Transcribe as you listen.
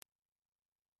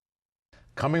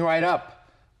Coming right up,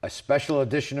 a special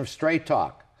edition of Straight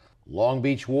Talk, Long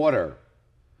Beach Water.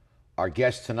 Our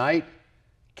guest tonight,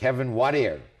 Kevin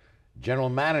Wattier, General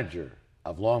Manager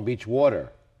of Long Beach Water,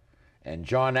 and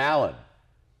John Allen,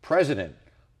 President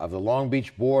of the Long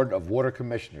Beach Board of Water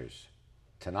Commissioners.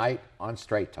 Tonight on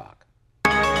Straight Talk.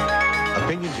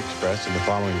 Opinions expressed in the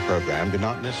following program do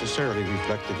not necessarily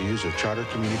reflect the views of Charter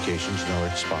Communications nor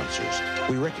its sponsors.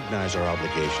 We recognize our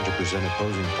obligation to present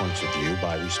opposing points of view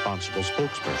by responsible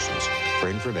spokespersons. For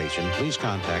information, please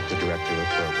contact the director of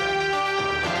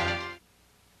program.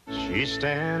 She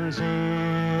stands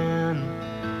in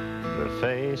the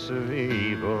face of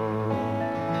evil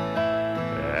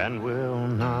and will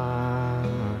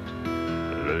not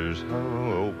lose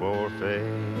hope or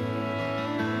faith.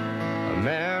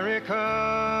 America,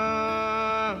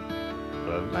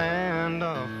 the land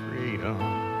of freedom,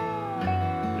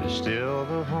 is still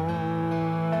the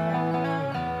home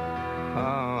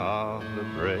of the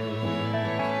brave.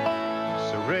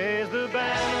 So raise the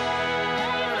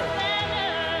banner,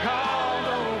 call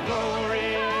no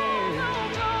glory.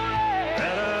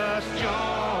 Let us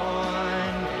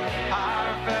join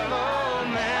our fellow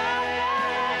man.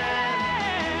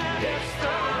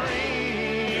 History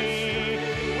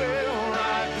will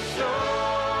write the story.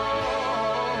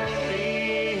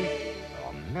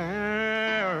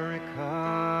 America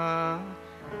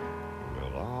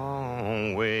will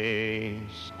always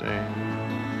stand.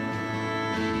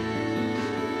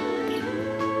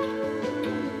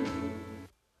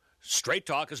 Straight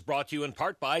Talk is brought to you in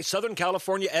part by Southern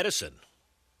California Edison.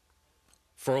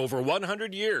 For over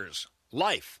 100 years,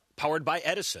 life powered by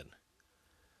Edison.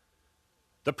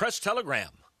 The Press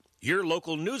Telegram, your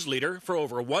local news leader for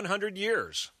over 100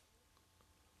 years.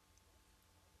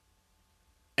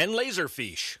 And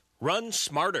Laserfish, run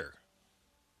smarter.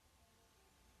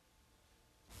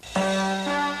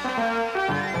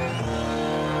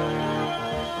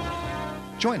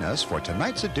 Join us for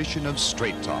tonight's edition of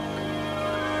Straight Talk.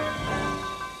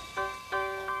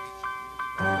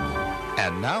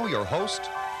 And now your host,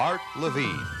 Art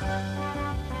Levine.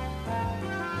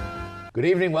 Good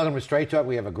evening. Welcome to Straight Talk.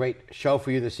 We have a great show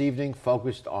for you this evening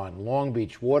focused on Long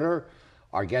Beach Water.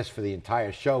 Our guest for the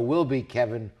entire show will be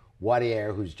Kevin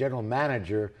Wattier, who's General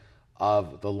Manager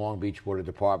of the Long Beach Water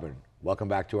Department. Welcome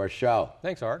back to our show.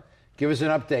 Thanks, Art. Give us an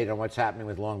update on what's happening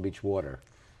with Long Beach Water.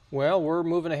 Well, we're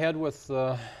moving ahead with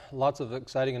lots of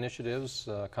exciting initiatives.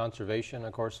 Conservation,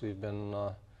 of course, we've been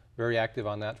very active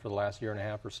on that for the last year and a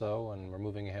half or so, and we're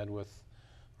moving ahead with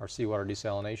our seawater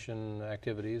desalination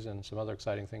activities and some other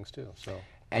exciting things too.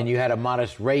 And you had a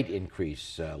modest rate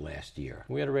increase last year.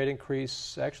 We had a rate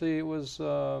increase. Actually, it was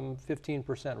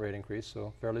 15% rate increase,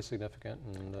 so fairly significant,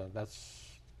 and that's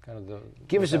kind of the...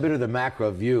 Give us a bit of the macro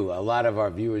view. A lot of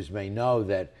our viewers may know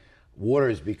that water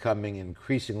is becoming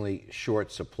increasingly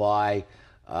short supply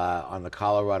on the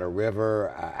Colorado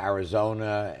River.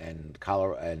 Arizona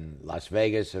and Las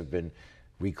Vegas have been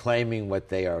reclaiming what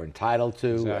they are entitled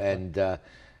to. Exactly.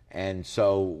 And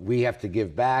so we have to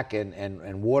give back,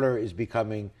 and water is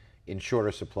becoming in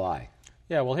shorter supply.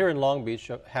 Yeah, well, here in Long Beach,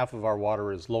 half of our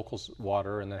water is local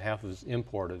water, and then half is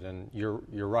imported. And you're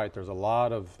right. There's a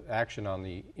lot of action on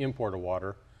the imported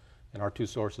water, and our two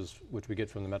sources, which we get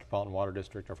from the Metropolitan Water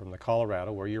District, are from the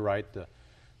Colorado, where you're right,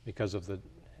 because of the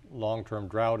long-term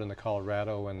drought in the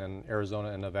Colorado, and then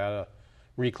Arizona and Nevada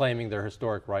reclaiming their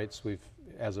historic rights.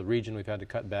 As a region, we've had to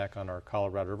cut back on our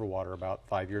Colorado River water about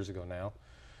 5 years ago now.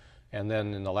 And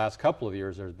then in the last couple of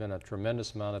years, there's been a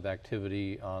tremendous amount of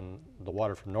activity on the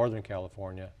water from Northern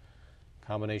California,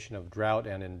 combination of drought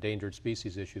and endangered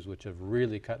species issues, which have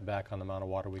really cut back on the amount of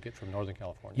water we get from Northern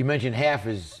California. You mentioned half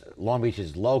is Long Beach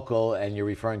is local, and you're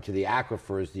referring to the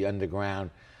aquifers, the underground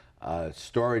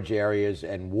storage areas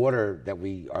and water that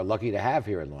we are lucky to have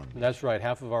here in Long Beach. That's right.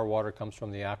 Half of our water comes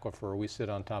from the aquifer. We sit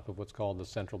on top of what's called the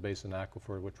Central Basin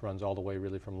Aquifer, which runs all the way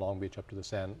really from Long Beach up to the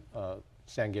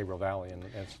San Gabriel Valley.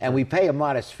 And we pay a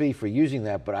modest fee for using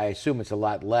that, but I assume it's a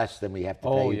lot less than we have to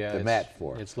pay the Met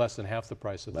for. It's less than half the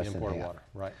price of the imported water.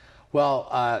 Right.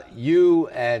 Well, you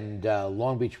and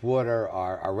Long Beach Water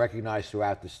are recognized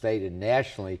throughout the state and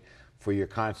nationally for your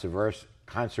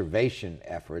conservation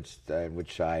efforts,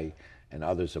 which I and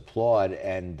others applaud,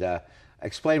 and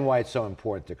explain why it's so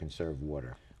important to conserve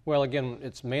water. Well, again,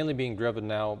 it's mainly being driven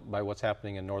now by what's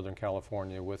happening in Northern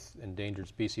California with endangered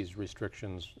species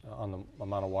restrictions on the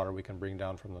amount of water we can bring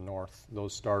down from the north.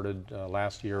 Those started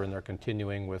last year, and they're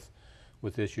continuing with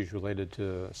issues related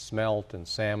to smelt and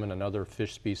salmon and other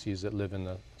fish species that live in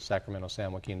the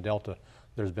Sacramento-San Joaquin Delta.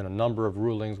 There's been a number of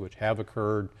rulings which have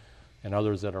occurred and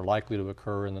others that are likely to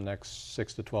occur in the next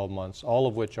 6 to 12 months, all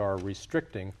of which are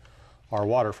restricting our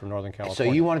water from Northern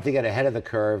California. So you wanted to get ahead of the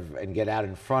curve and get out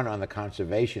in front on the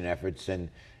conservation efforts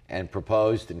and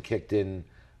proposed and kicked in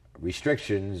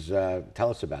restrictions. Tell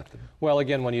us about them. Well,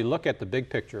 again, when you look at the big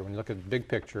picture,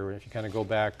 if you kind of go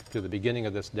back to the beginning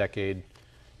of this decade,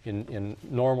 in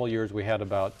normal years we had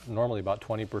normally about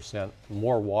 20%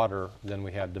 more water than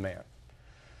we had demand.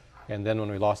 And then when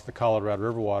we lost the Colorado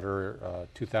River water,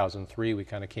 2003, we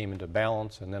kind of came into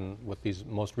balance. And then with these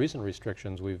most recent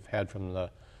restrictions we've had from the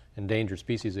endangered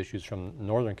species issues from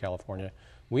Northern California,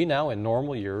 we now in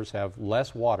normal years have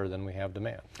less water than we have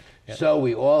demand. So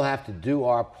we all have to do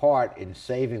our part in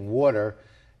saving water,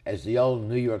 as the old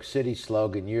New York City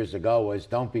slogan years ago was,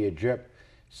 don't be a drip,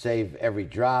 save every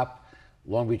drop.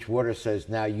 Long Beach Water says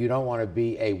now you don't want to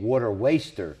be a water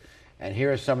waster. And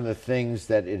here are some of the things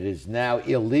that it is now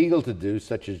illegal to do,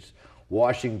 such as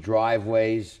washing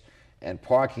driveways and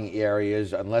parking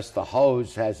areas unless the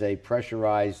hose has a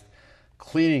pressurized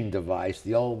cleaning device.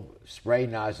 The old spray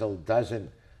nozzle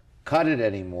doesn't cut it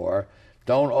anymore.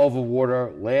 Don't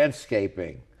overwater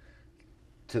landscaping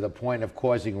to the point of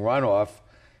causing runoff.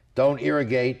 Don't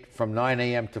irrigate from 9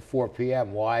 a.m. to 4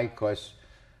 p.m. Why? Because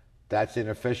that's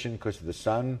inefficient because of the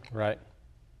sun. Right.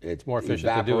 It's more efficient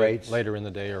evaporates. to do it later in the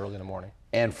day or early in the morning.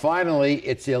 And finally,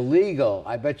 it's illegal,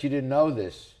 I bet you didn't know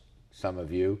this, some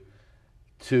of you,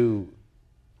 to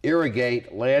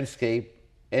irrigate landscape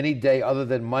any day other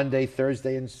than Monday,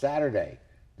 Thursday, and Saturday.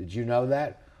 Did you know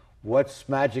that? What's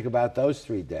magic about those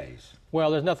 3 days? Well,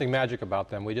 there's nothing magic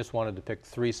about them. We just wanted to pick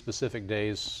 3 specific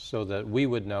days so that we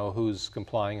would know who's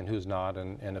complying and who's not.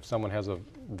 And if someone has a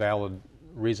valid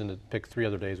reason to pick 3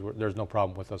 other days, there's no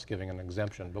problem with us giving an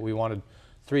exemption. But we wanted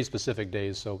 3 specific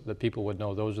days so that people would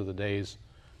know those are the days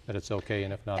that it's okay,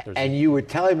 and if not, there's... And you were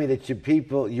telling me that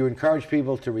you encourage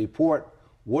people to report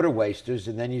water wasters,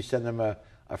 and then you send them a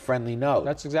friendly note.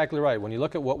 That's exactly right. When you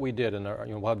look at what we did, and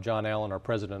we'll have John Allen, our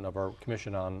president of our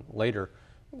commission, on later,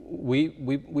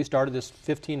 we started this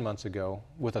 15 months ago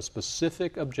with a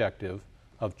specific objective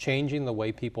of changing the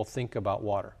way people think about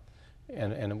water.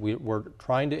 And we're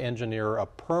trying to engineer a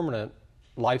permanent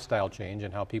lifestyle change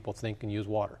in how people think and use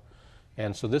water.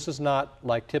 And so this is not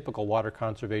like typical water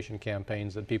conservation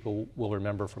campaigns that people will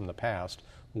remember from the past,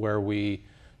 where we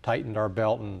tightened our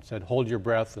belt and said, hold your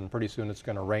breath, and pretty soon it's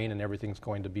going to rain and everything's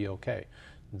going to be okay.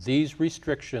 These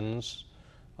restrictions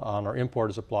on our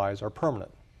imported supplies are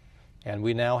permanent. And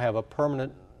we now have a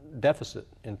permanent deficit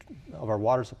of our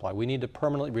water supply. We need to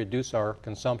permanently reduce our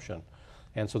consumption.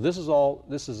 And so this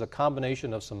is a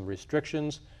combination of some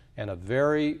restrictions and a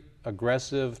very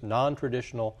aggressive,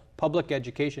 non-traditional public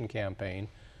education campaign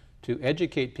to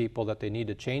educate people that they need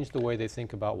to change the way they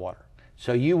think about water.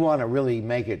 So you want to really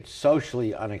make it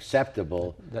socially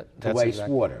unacceptable to waste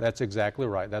water. That's exactly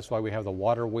right. That's why we have the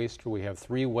water waster. We have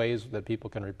 3 ways that people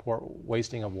can report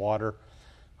wasting of water.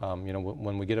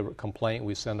 When we get a complaint,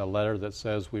 we send a letter that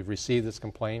says we've received this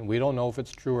complaint. We don't know if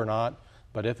it's true or not,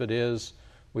 but if it is,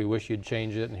 we wish you'd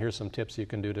change it, and here's some tips you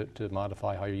can do to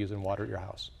modify how you're using water at your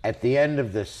house. At the end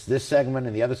of this segment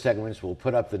and the other segments, we'll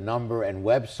put up the number and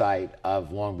website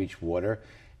of Long Beach Water.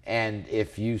 And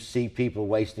if you see people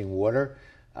wasting water,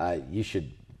 you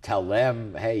should tell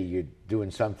them, hey, you're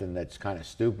doing something that's kind of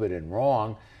stupid and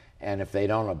wrong. And if they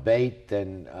don't abate,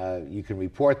 then you can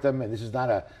report them. And this is not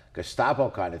a Gestapo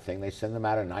kind of thing. They send them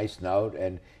out a nice note,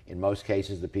 and in most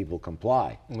cases, the people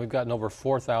comply. And we've gotten over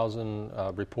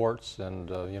 4,000 reports, and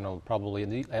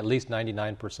probably at least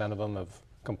 99% of them have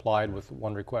complied with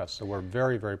one request. So we're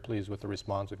very, very pleased with the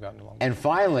response we've gotten along. And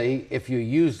finally, if you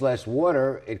use less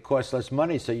water, it costs less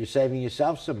money, so you're saving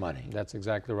yourself some money. That's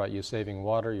exactly right. You're saving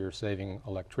water, you're saving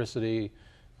electricity,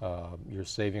 you're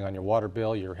saving on your water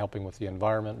bill, you're helping with the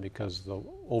environment because the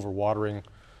overwatering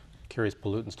carries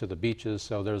pollutants to the beaches.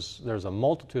 So there's a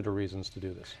multitude of reasons to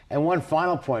do this. And one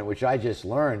final point, which I just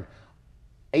learned,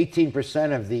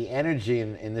 18% of the energy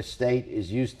in the state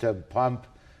is used to pump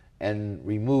and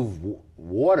remove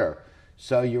water.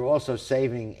 So you're also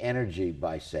saving energy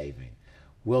by saving.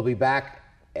 We'll be back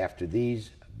after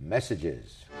these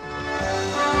messages.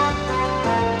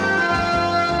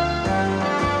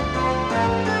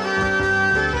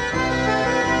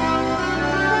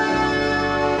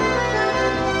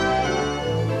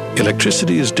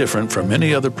 Electricity is different from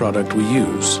any other product we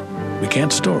use. We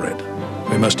can't store it.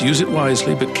 We must use it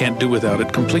wisely, but can't do without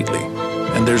it completely.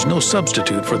 And there's no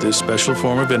substitute for this special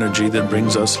form of energy that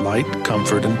brings us light,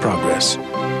 comfort, and progress.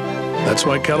 That's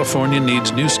why California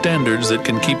needs new standards that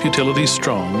can keep utilities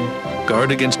strong,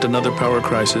 guard against another power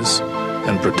crisis,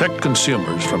 and protect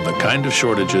consumers from the kind of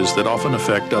shortages that often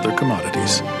affect other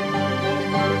commodities.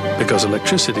 Because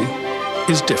electricity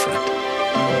is different.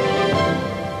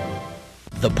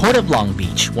 The Port of Long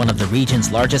Beach, one of the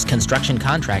region's largest construction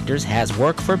contractors, has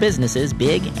work for businesses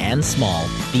big and small.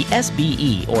 The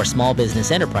SBE, or Small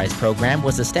Business Enterprise Program,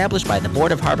 was established by the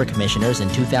Board of Harbor Commissioners in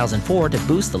 2004 to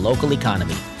boost the local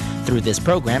economy. Through this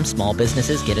program, small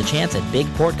businesses get a chance at big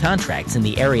port contracts in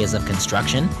the areas of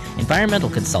construction, environmental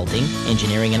consulting,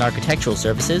 engineering and architectural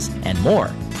services, and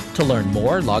more. To learn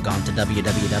more, log on to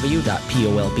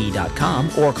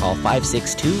www.polb.com or call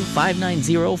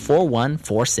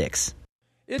 562-590-4146.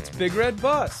 It's Big Red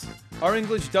Bus. Our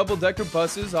English double-decker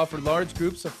buses offer large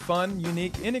groups of fun,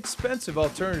 unique, inexpensive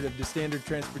alternative to standard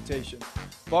transportation.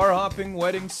 Bar hopping,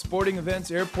 weddings, sporting events,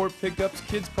 airport pickups,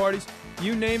 kids' parties,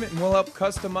 you name it, and we'll help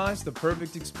customize the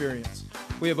perfect experience.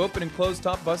 We have open and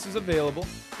closed-top buses available.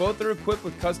 Both are equipped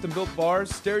with custom-built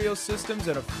bars, stereo systems,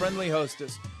 and a friendly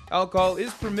hostess. Alcohol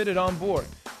is permitted on board.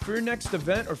 For your next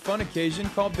event or fun occasion,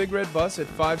 call Big Red Bus at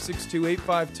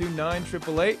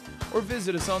 562-852-9888 or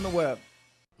visit us on the web.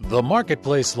 The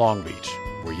Marketplace Long Beach,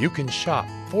 where you can shop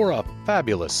for a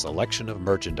fabulous selection of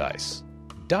merchandise.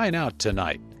 Dine out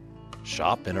tonight.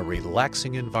 Shop in a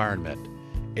relaxing environment.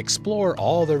 Explore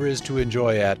all there is to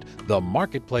enjoy at The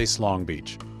Marketplace Long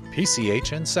Beach,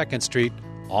 PCH and 2nd Street,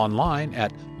 online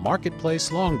at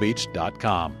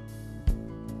marketplacelongbeach.com.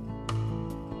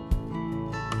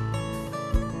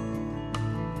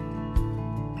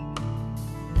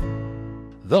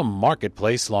 The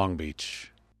Marketplace Long Beach.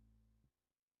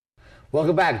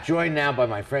 Welcome back. Joined now by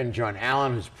my friend John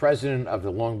Allen, who's president of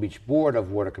the Long Beach Board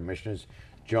of Water Commissioners.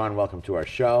 John, welcome to our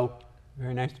show.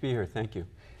 Very nice to be here. Thank you.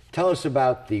 Tell us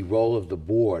about the role of the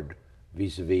board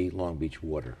vis-a-vis Long Beach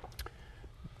Water.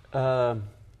 The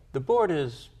board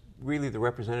is really the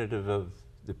representative of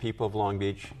the people of Long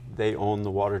Beach. They own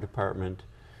the water department.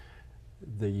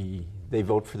 They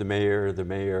vote for the mayor. The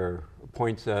mayor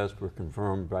appoints us. We're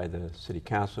confirmed by the city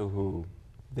council, who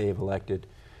they have elected.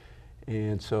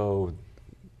 And so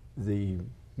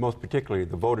most particularly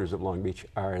the voters of Long Beach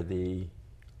are the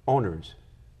owners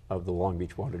of the Long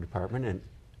Beach Water Department, and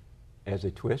as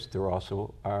a twist, they're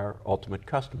also our ultimate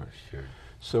customers. Sure.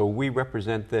 So we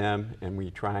represent them, and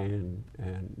we try and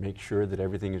make sure that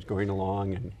everything is going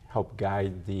along and help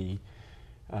guide the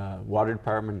water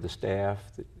department, the staff,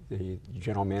 the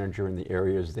general manager in the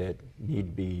areas that need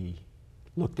to be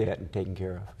looked at and taken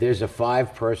care of. There's a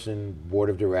 5-person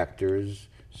board of directors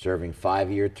serving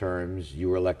 5-year terms. You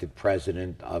were elected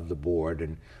president of the board,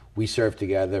 and we served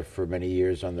together for many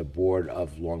years on the board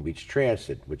of Long Beach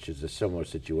Transit, which is a similar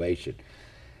situation.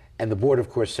 And the board, of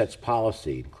course, sets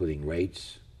policy, including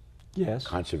rates, yes,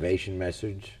 conservation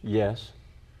message, yes,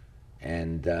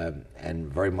 and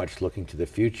very much looking to the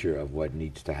future of what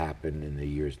needs to happen in the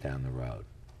years down the road.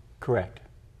 Correct.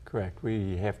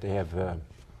 We have to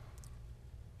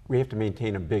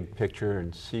maintain a big picture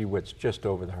and see what's just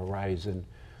over the horizon,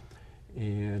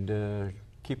 and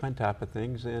keep on top of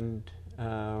things, and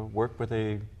work with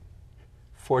a,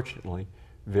 fortunately,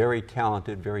 very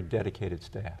talented, very dedicated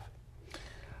staff.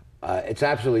 It's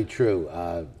absolutely true.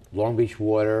 Long Beach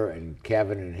Water and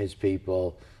Kevin and his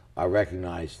people are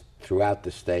recognized throughout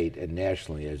the state and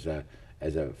nationally as a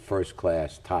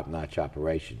first-class, top-notch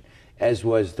operation, as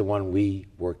was the one we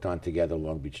worked on together,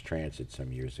 Long Beach Transit,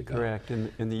 some years ago. Correct.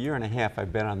 In the year and a half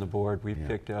I've been on the board, we've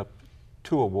picked up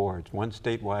 2 awards, one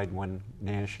statewide, one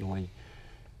nationally,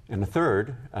 and a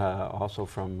third also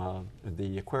from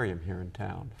the aquarium here in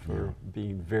town for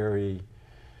being very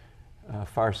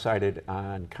far-sighted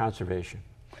on conservation.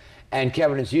 And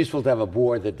Kevin, it's useful to have a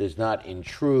board that does not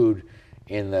intrude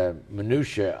in the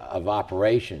minutia of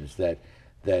operations, that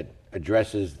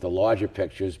addresses the larger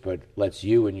pictures, but lets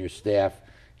you and your staff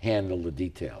handle the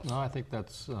details. No, I think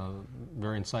that's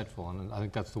very insightful, and I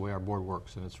think that's the way our board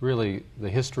works. And it's really the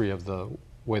history of the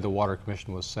way the Water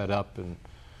Commission was set up, and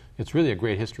it's really a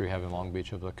great history having Long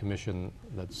Beach of a commission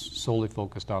that's solely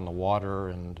focused on the water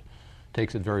and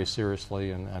takes it very seriously.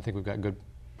 And I think we've got good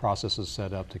processes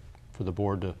set up for the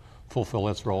board to fulfill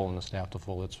its role and the staff to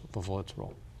fulfill its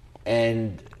role.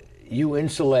 And you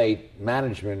insulate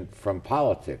management from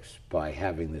politics by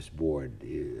having this board.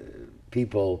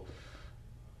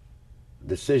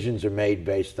 Decisions are made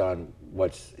based on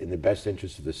what's in the best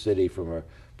interest of the city from a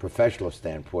professional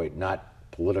standpoint, not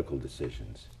political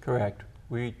decisions. Correct.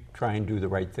 We try and do the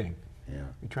right thing. Yeah.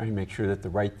 We try and make sure that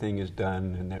the right thing is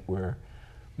done and that we're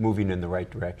moving in the right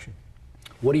direction.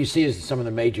 What do you see as some of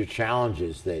the major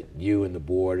challenges that you and the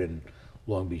board and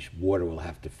Long Beach Water will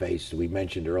have to face? We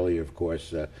mentioned earlier, of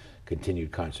course,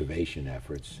 continued conservation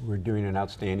efforts. We're doing an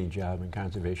outstanding job in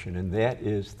conservation, and that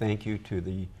is thank you to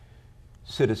the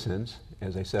citizens,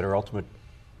 as I said, our ultimate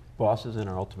bosses and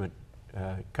our ultimate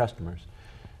customers.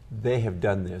 They have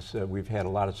done this. We've had a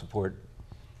lot of support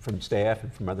from staff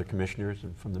and from other commissioners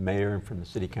and from the mayor and from the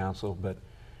city council, but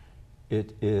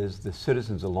it is the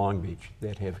citizens of Long Beach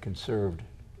that have conserved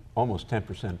almost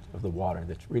 10% of the water.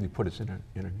 That's really put us in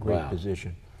a great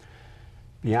position.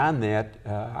 Beyond that,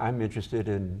 I'm interested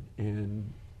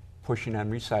in pushing on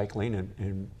recycling,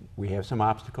 and we have some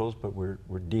obstacles, but we're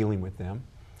dealing with them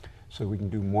so we can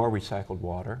do more recycled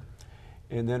water.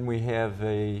 And then we have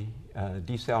a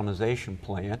desalinization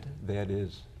plant that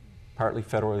is partly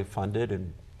federally funded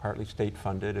and partly state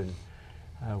funded,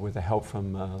 and with the help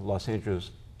from Los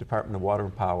Angeles Department of Water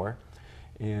and Power.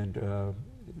 And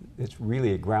it's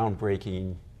really a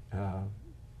groundbreaking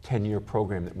 10-year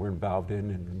program that we're involved in,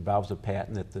 and involves a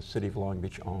patent that the city of Long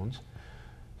Beach owns.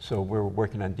 So we're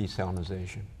working on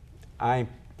desalinization. I'm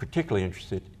particularly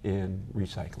interested in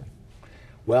recycling.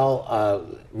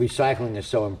 Well, recycling is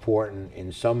so important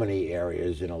in so many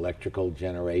areas, in electrical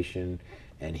generation,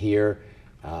 and here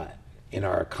in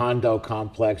our condo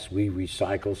complex, we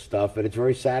recycle stuff, and it's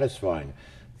very satisfying.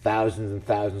 Thousands and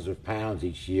thousands of pounds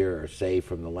each year are saved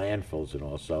from the landfills, and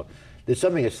also there's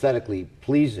something aesthetically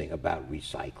pleasing about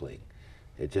recycling.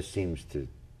 It just seems to,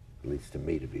 at least to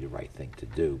me, to be the right thing to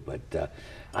do. But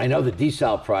I know the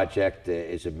desal project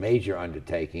is a major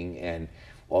undertaking, and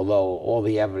although all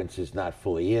the evidence is not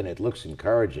fully in, it looks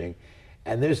encouraging.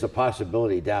 And there's the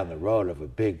possibility down the road of a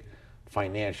big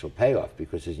financial payoff,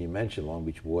 because as you mentioned, Long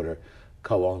Beach Water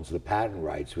co-owns the patent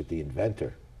rights with the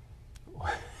inventor.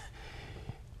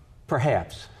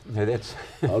 Perhaps. Now that's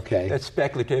okay. That's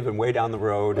speculative and way down the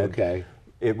road. Okay.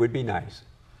 It would be nice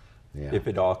if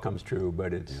it all comes true,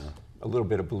 but it's a little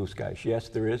bit of blue skies. Yes,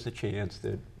 there is a chance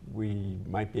that we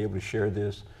might be able to share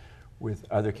this with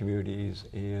other communities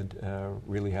and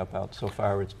really help out. So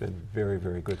far, it's been very,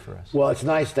 very good for us. Well, it's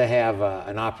nice to have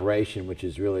an operation which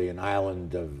is really an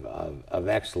island of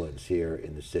excellence here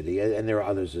in the city, and there are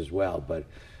others as well, but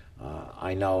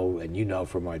I know, and you know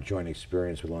from our joint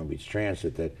experience with Long Beach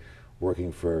Transit, that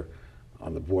working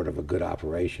on the board of a good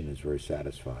operation is very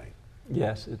satisfying.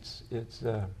 Yes, it's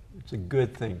a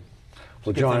good thing.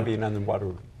 Well, John, being on the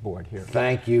water board here.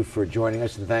 Thank you for joining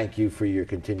us, and thank you for your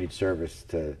continued service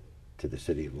to the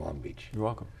city of Long Beach. You're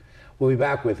welcome. We'll be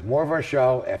back with more of our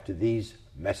show after these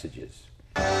messages.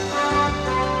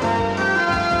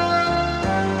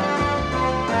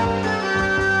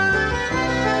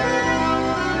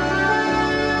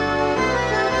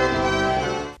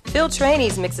 Phil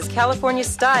Trainy's mixes California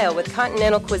style with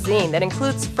continental cuisine that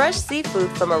includes fresh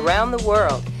seafood from around the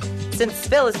world. Since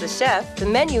Phil is the chef, the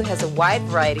menu has a wide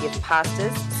variety of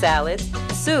pastas, salads,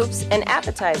 soups, and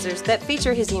appetizers that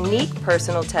feature his unique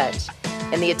personal touch.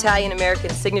 And the Italian-American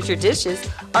signature dishes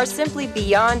are simply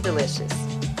beyond delicious.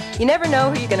 You never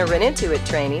know who you're going to run into at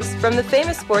Trainy's, from the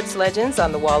famous sports legends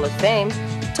on the Wall of Fame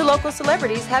to local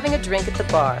celebrities having a drink at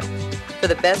the bar. For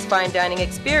the best fine dining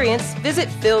experience, visit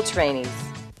Phil Trainy's.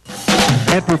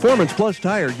 At Performance Plus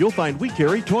Tire, you'll find we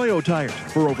carry Toyo tires.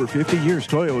 For over 50 years,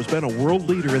 Toyo has been a world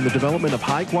leader in the development of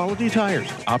high-quality tires.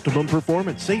 Optimum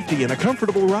performance, safety, and a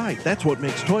comfortable ride. That's what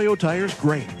makes Toyo tires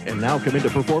great. And now come into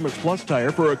Performance Plus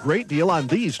Tire for a great deal on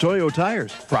these Toyo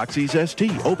tires. Proxys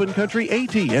ST, Open Country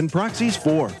AT, and Proxys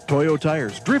 4. Toyo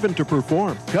tires, driven to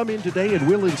perform. Come in today and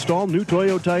we'll install new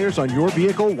Toyo tires on your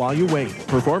vehicle while you wait.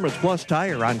 Performance Plus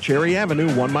Tire on Cherry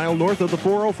Avenue, 1 mile north of the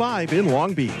 405 in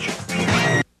Long Beach.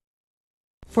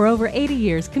 For over 80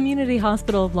 years, Community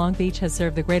Hospital of Long Beach has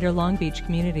served the greater Long Beach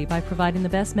community by providing the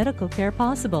best medical care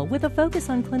possible with a focus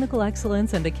on clinical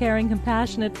excellence and a caring,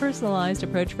 compassionate, personalized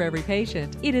approach for every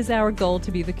patient. It is our goal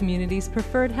to be the community's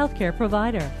preferred healthcare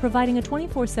provider, providing a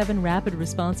 24/7 rapid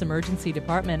response emergency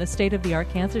department, a state-of-the-art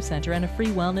cancer center, and a free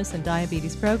wellness and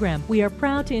diabetes program. We are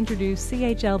proud to introduce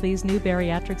CHLB's new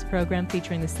bariatrics program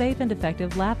featuring the safe and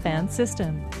effective lap band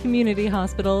system. Community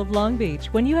Hospital of Long Beach.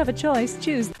 When you have a choice,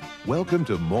 choose. Welcome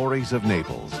to Maury's of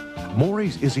Naples.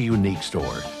 Maury's is a unique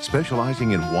store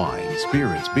specializing in wine,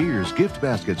 spirits, beers, gift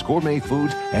baskets, gourmet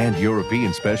foods, and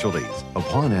European specialties.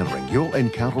 Upon entering, you'll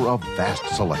encounter a vast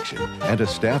selection and a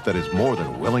staff that is more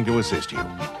than willing to assist you.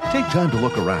 Take time to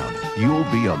look around. You'll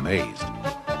be amazed.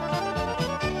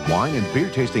 Wine and beer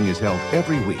tasting is held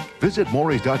every week. Visit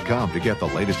Maury's.com to get the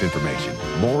latest information.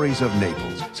 Maury's of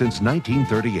Naples, since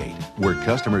 1938, where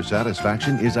customer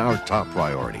satisfaction is our top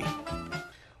priority.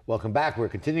 Welcome back. We're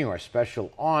continuing our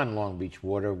special on Long Beach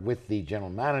Water with the general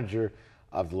manager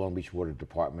of the Long Beach Water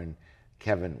Department,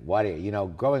 Kevin Wattier. You know,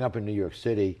 growing up in New York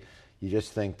City, you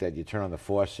just think that you turn on the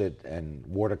faucet and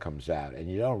water comes out, and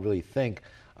you don't really think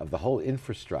of the whole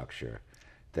infrastructure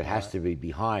that has to be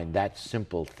behind that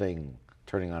simple thing,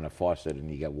 turning on a faucet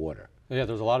and you get water. Yeah,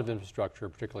 there's a lot of infrastructure,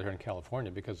 particularly here in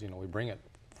California, because, you know, we bring it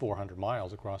 400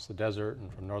 miles across the desert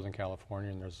and from Northern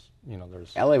California, and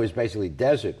there's LA was basically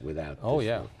desert without this.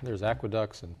 yeah, there's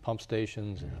aqueducts and pump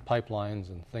stations and pipelines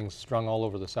and things strung all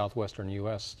over the southwestern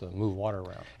U.S. to move water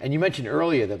around. And you mentioned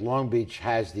earlier that Long Beach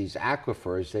has these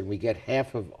aquifers, and we get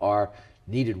half of our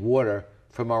needed water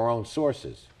from our own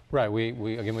sources. Right. We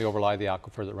overlie the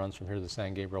aquifer that runs from here to the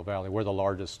San Gabriel Valley. We're the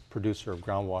largest producer of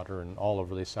groundwater in all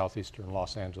over the southeastern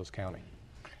Los Angeles County.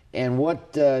 And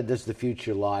what does the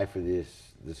future lie for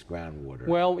this groundwater?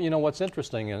 Well, what's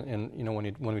interesting, and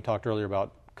when we talked earlier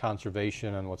about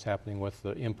conservation and what's happening with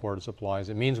the imported supplies,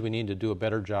 it means we need to do a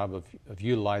better job of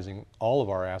utilizing all of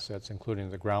our assets,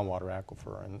 including the groundwater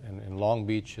aquifer. And in Long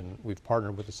Beach, and we've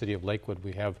partnered with the city of Lakewood,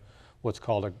 we have what's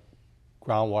called a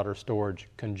groundwater storage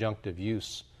conjunctive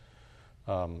use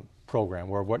program,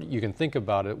 where what you can think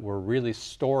about it, we're really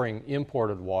storing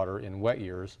imported water in wet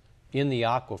years in the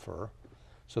aquifer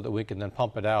so that we can then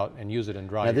pump it out and use it in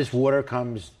dry years. Now this water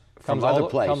comes from other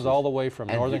places? Comes all the way from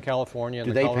Northern California.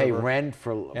 Do they pay rent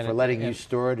for letting you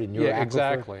store it in your aquifer? Yeah,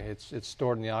 exactly. It's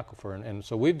stored in the aquifer. And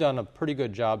so we've done a pretty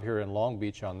good job here in Long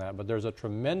Beach on that, but there's a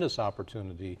tremendous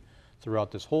opportunity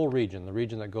throughout this whole region, the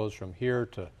region that goes from here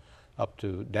to up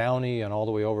to Downey and all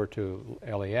the way over to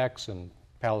LAX and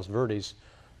Palos Verdes,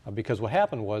 because what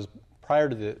happened was prior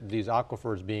to these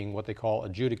aquifers being what they call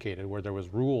adjudicated, where there was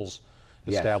rules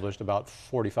established about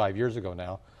 45 years ago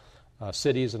now,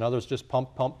 cities and others just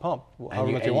pump,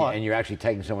 however much you want. And you're actually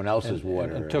taking someone else's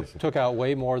water. And took out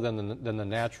way more than the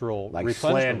natural like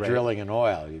replenishment slant drilling in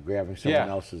oil. You're grabbing someone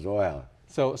else's oil.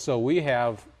 So we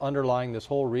have underlying this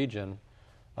whole region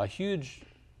a huge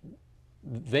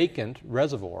vacant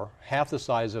reservoir, half the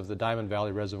size of the Diamond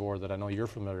Valley Reservoir that I know you're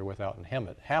familiar with out in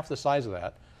Hemet. Half the size of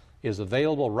that is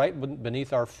available right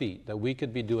beneath our feet that we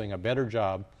could be doing a better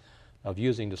job of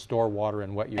using to store water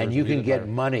in wet years. And you can get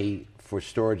money for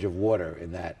storage of water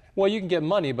in that. Well, you can get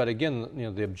money, but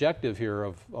again, the objective here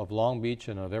of Long Beach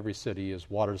and of every city is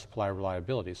water supply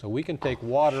reliability. So we can take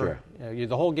water, the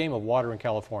whole game of water in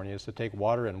California is to take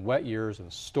water in wet years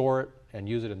and store it and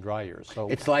use it in dry years. So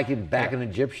it's like back in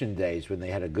Egyptian days when they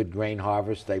had a good grain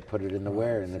harvest, they put it in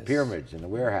the pyramids, in the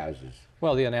warehouses.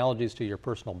 Well, the analogies to your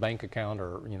personal bank account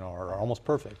are almost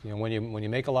perfect. When you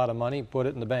make a lot of money, put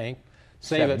it in the bank.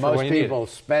 Save it for when you need it. Most people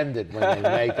spend it when they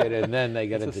make it, and then they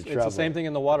get into trouble. It's the same thing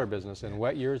in the water business. In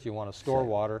wet years, you want to store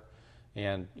water,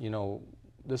 and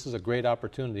this is a great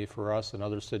opportunity for us and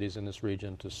other cities in this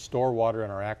region to store water in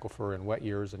our aquifer in wet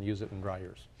years and use it in dry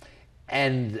years.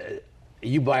 And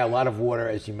you buy a lot of water,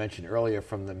 as you mentioned earlier,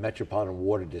 from the Metropolitan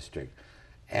Water District,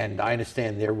 and I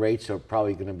understand their rates are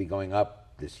probably going to be going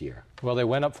up this year. Well, they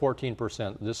went up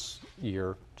 14% this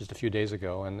year, just a few days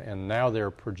ago, and now they're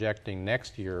projecting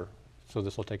next year, so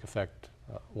this will take effect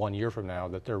 1 year from now,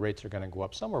 that their rates are going to go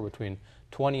up somewhere between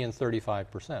 20 and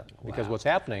 35%. Because what's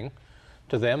happening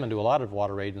to them and to a lot of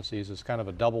water agencies is kind of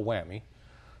a double whammy.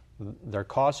 Their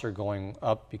costs are going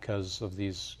up because of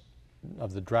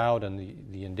the drought and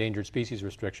the endangered species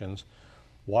restrictions.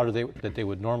 Water that they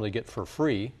would normally get for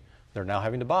free, they're now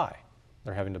having to buy.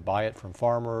 They're having to buy it from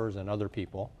farmers and other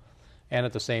people. And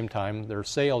at the same time, their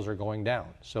sales are going down.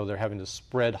 So they're having to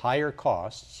spread higher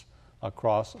costs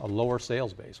across a lower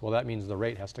sales base. Well, that means the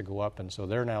rate has to go up, and so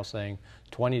they're now saying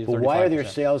 20 to 35%. But why are their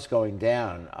sales going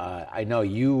down? I know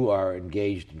you are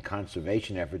engaged in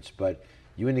conservation efforts, but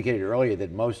you indicated earlier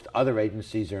that most other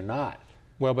agencies are not.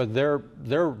 Well, but they're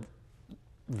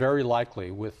very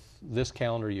likely with this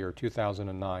calendar year,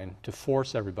 2009, to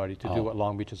force everybody to do what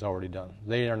Long Beach has already done.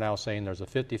 They are now saying there's a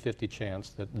 50-50 chance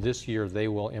that this year they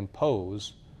will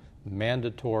impose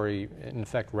mandatory, in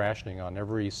fact, rationing on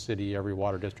every city, every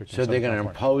water district. So they're going to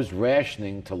impose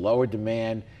rationing to lower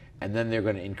demand, and then they're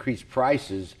going to increase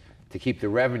prices to keep the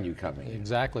revenue coming.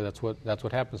 Exactly. That's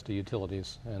what happens to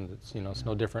utilities, and it's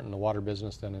no different in the water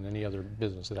business than in any other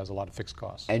business that has a lot of fixed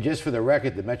costs. And just for the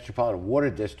record, the Metropolitan Water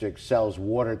District sells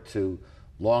water to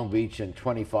Long Beach and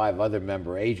 25 other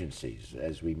member agencies,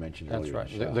 as we mentioned earlier.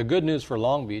 That's right. The good news for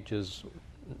Long Beach is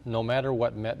no matter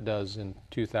what Met does in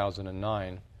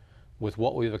 2009, with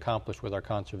what we've accomplished with our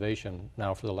conservation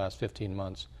now for the last 15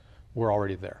 months, we're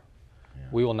already there. Yeah.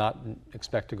 We will not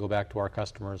expect to go back to our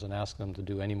customers and ask them to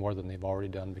do any more than they've already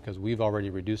done, because we've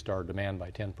already reduced our demand by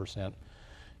 10%.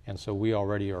 And so we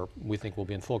think we'll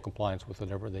be in full compliance with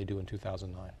whatever they do in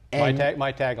 2009.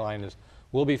 My tagline is,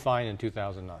 we'll be fine in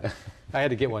 2009. I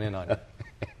had to get one in on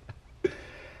it.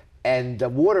 And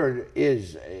water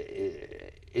is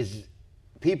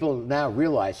people now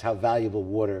realize how valuable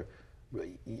water.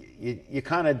 You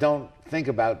kind of don't think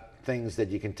about things that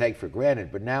you can take for granted,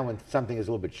 but now when something is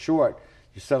a little bit short,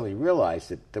 you suddenly realize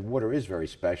that the water is very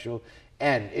special,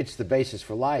 and it's the basis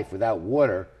for life. Without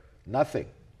water, nothing.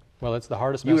 Well, it's the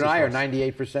hardest You message. and I for are us.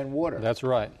 98% water. That's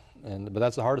right. But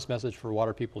that's the hardest message for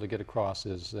water people to get across,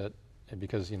 is that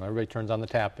because everybody turns on the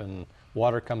tap and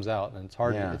water comes out, and it's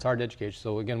hard to educate.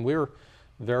 So again, we're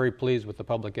very pleased with the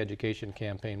public education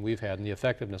campaign we've had and the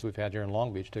effectiveness we've had here in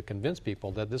Long Beach to convince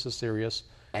people that this is serious.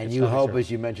 And you hope, as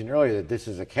you mentioned earlier, that this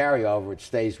is a carryover. It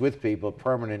stays with people,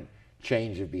 permanent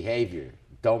change of behavior.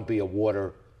 Don't be a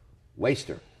water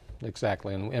waster.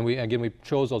 Exactly. And we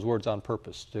chose those words on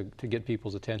purpose to get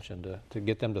people's attention, to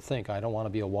get them to think, I don't want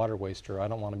to be a water waster. I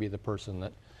don't want to be the person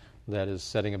that is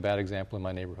setting a bad example in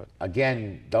my neighborhood.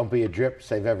 Again, don't be a drip,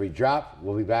 save every drop.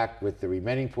 We'll be back with the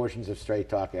remaining portions of Straight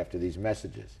Talk after these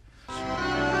messages.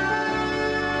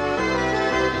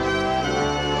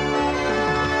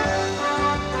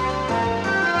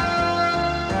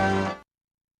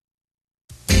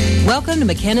 Welcome to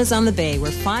McKenna's on the Bay,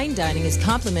 where fine dining is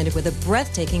complemented with a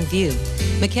breathtaking view.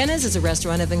 McKenna's is a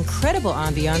restaurant of incredible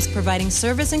ambiance, providing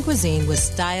service and cuisine with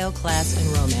style, class, and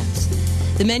romance.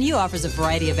 The menu offers a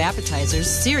variety of appetizers,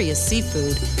 serious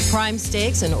seafood, prime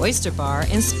steaks, an oyster bar,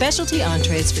 and specialty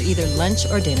entrees for either lunch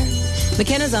or dinner.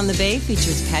 McKenna's on the Bay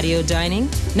features patio dining,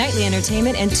 nightly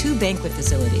entertainment, and 2 banquet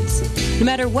facilities. No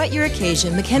matter what your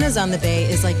occasion, McKenna's on the Bay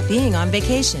is like being on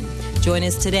vacation. Join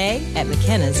us today at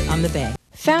McKenna's on the Bay.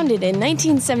 Founded in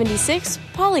 1976,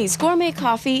 Polly's Gourmet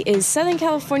Coffee is Southern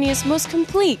California's most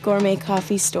complete gourmet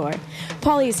coffee store.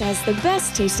 Polly's has the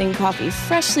best tasting coffee,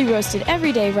 freshly roasted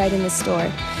every day right in the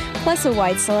store, plus a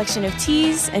wide selection of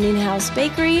teas, an in-house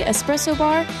bakery, espresso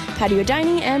bar, patio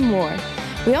dining, and more.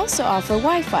 We also offer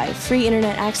Wi-Fi, free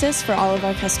internet access for all of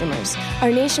our customers. Our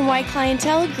nationwide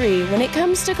clientele agree when it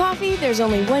comes to coffee, there's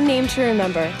only one name to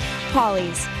remember,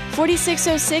 Polly's,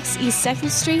 4606 East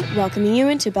 2nd Street, welcoming you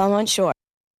into Belmont Shore.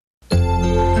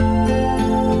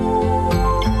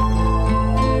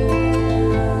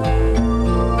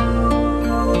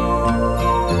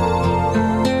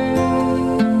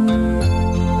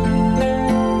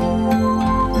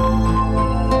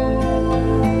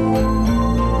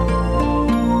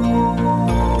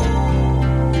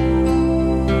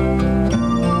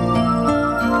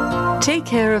 Take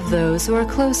care of those who are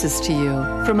closest to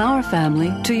you, from our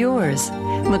family to yours.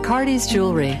 McCarty's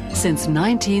Jewelry, since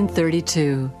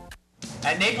 1932.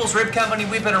 At Naples Rib Company,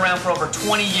 we've been around for over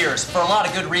 20 years for a lot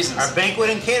of good reasons. Our banquet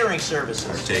and catering services.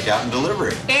 Our takeout and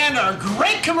delivery. And our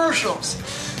great commercials.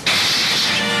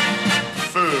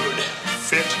 Food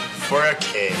fit for a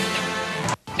king.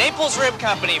 Naples Rib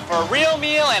Company for a real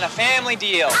meal and a family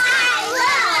deal.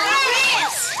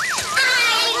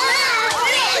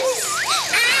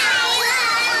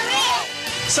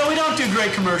 So we don't do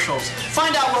great commercials.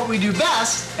 Find out what we do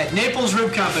best at Naples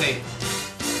Rib Company.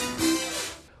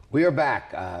 We are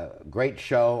back. Great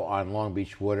show on Long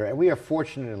Beach Water. And we are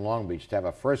fortunate in Long Beach to have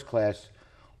a first-class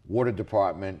water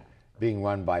department being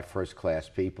run by first-class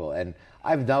people. And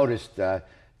I've noticed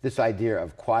this idea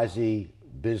of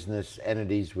quasi-business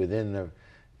entities within the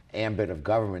ambit of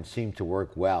government seem to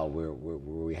work well, where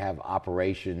we have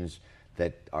operations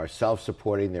that are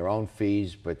self-supporting, their own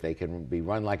fees, but they can be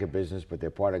run like a business, but they're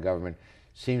part of government.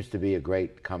 Seems to be a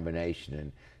great combination.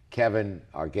 And Kevin,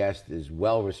 our guest, is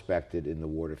well respected in the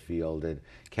water field. And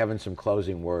Kevin, some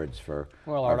closing words for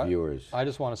our viewers. I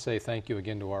just want to say thank you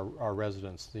again to our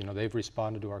residents. They've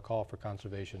responded to our call for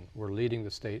conservation. We're leading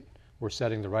the state. We're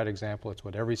setting the right example. It's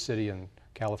what every city in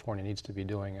California needs to be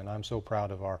doing. And I'm so proud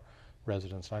of our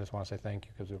residents. And I just want to say thank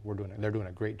you, because they're doing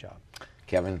a great job.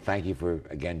 Kevin, thank you for,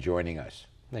 again, joining us.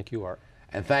 Thank you, Art.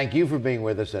 And thank you for being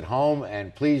with us at home.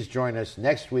 And please join us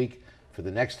next week for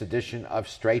the next edition of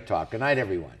Straight Talk. Good night,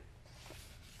 everyone.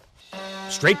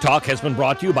 Straight Talk has been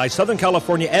brought to you by Southern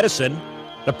California Edison,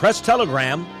 the Press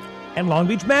Telegram, and Long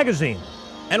Beach Magazine.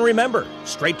 And remember,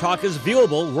 Straight Talk is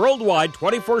viewable worldwide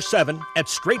 24/7 at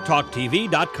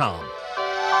straighttalktv.com.